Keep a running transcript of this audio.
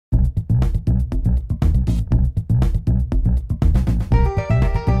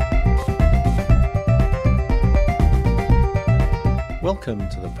Welcome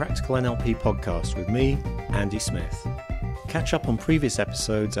to the Practical NLP podcast with me, Andy Smith. Catch up on previous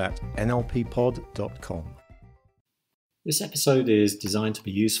episodes at nlppod.com. This episode is designed to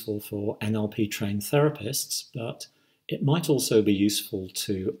be useful for NLP trained therapists, but it might also be useful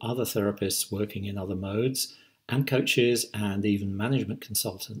to other therapists working in other modes and coaches and even management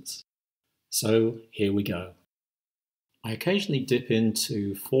consultants. So here we go. I occasionally dip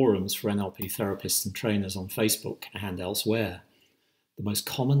into forums for NLP therapists and trainers on Facebook and elsewhere. The most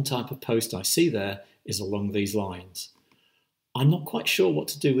common type of post I see there is along these lines. I'm not quite sure what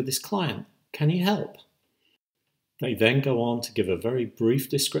to do with this client. Can you help? They then go on to give a very brief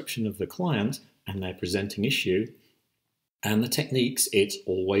description of the client and their presenting issue and the techniques, it's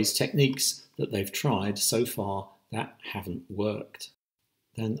always techniques, that they've tried so far that haven't worked.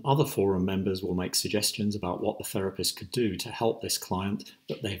 Then other forum members will make suggestions about what the therapist could do to help this client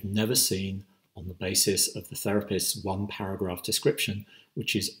that they've never seen on the basis of the therapist's one-paragraph description,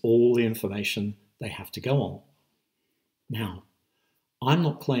 which is all the information they have to go on. Now, I'm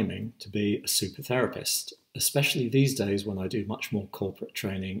not claiming to be a super therapist, especially these days when I do much more corporate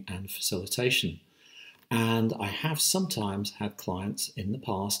training and facilitation. And I have sometimes had clients in the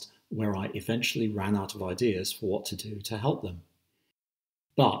past where I eventually ran out of ideas for what to do to help them.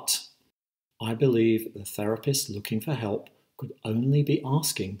 But I believe the therapist looking for help could only be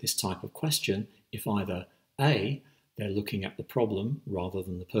asking this type of question if either A, they're looking at the problem rather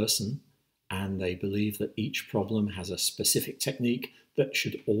than the person, and they believe that each problem has a specific technique that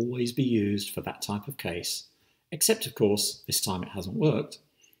should always be used for that type of case, except of course this time it hasn't worked,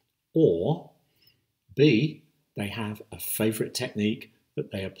 or B, they have a favourite technique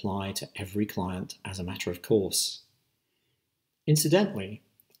that they apply to every client as a matter of course. Incidentally,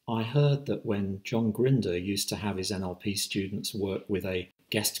 I heard that when John Grinder used to have his NLP students work with a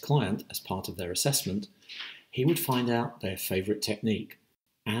guest client as part of their assessment, he would find out their favourite technique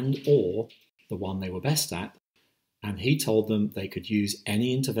and or the one they were best at, and he told them they could use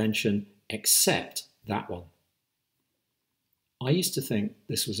any intervention except that one. I used to think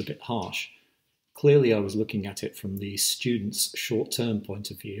this was a bit harsh. Clearly I was looking at it from the student's short-term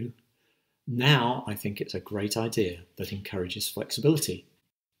point of view. Now I think it's a great idea that encourages flexibility.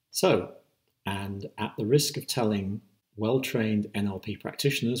 So, and at the risk of telling well-trained NLP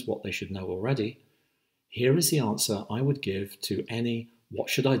practitioners what they should know already, here is the answer I would give to any "what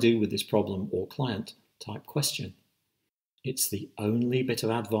should I do with this problem or client" type question. It's the only bit of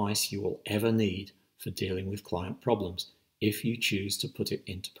advice you will ever need for dealing with client problems if you choose to put it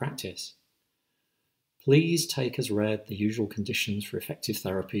into practice. Please take as read the usual conditions for effective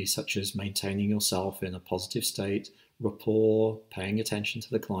therapy, such as maintaining yourself in a positive state, rapport, paying attention to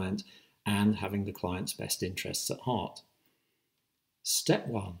the client, and having the client's best interests at heart. Step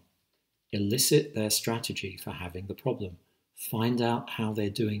 1. Elicit their strategy for having the problem. Find out how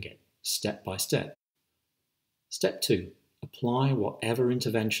they're doing it, step by step. Step 2. Apply whatever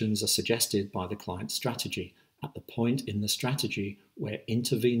interventions are suggested by the client's strategy at the point in the strategy where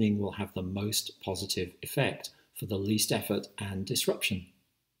intervening will have the most positive effect for the least effort and disruption.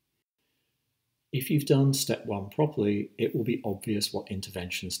 If you've done step 1 properly, it will be obvious what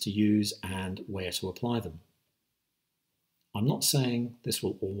interventions to use and where to apply them. I'm not saying this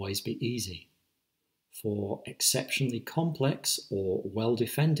will always be easy. For exceptionally complex or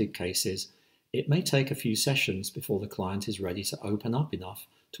well-defended cases, it may take a few sessions before the client is ready to open up enough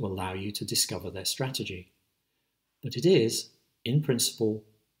to allow you to discover their strategy. But it is, in principle,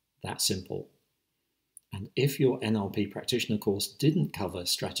 that simple. And if your NLP practitioner course didn't cover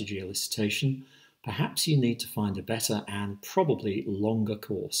strategy elicitation, perhaps you need to find a better and probably longer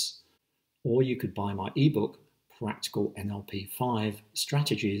course. Or you could buy my ebook, Practical NLP 5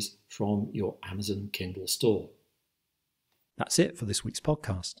 Strategies, from your Amazon Kindle store. That's it for this week's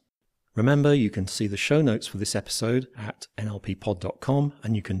podcast. Remember, you can see the show notes for this episode at nlppod.com,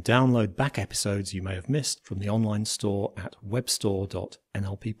 and you can download back episodes you may have missed from the online store at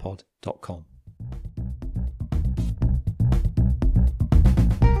webstore.nlppod.com.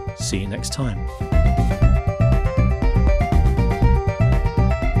 See you next time.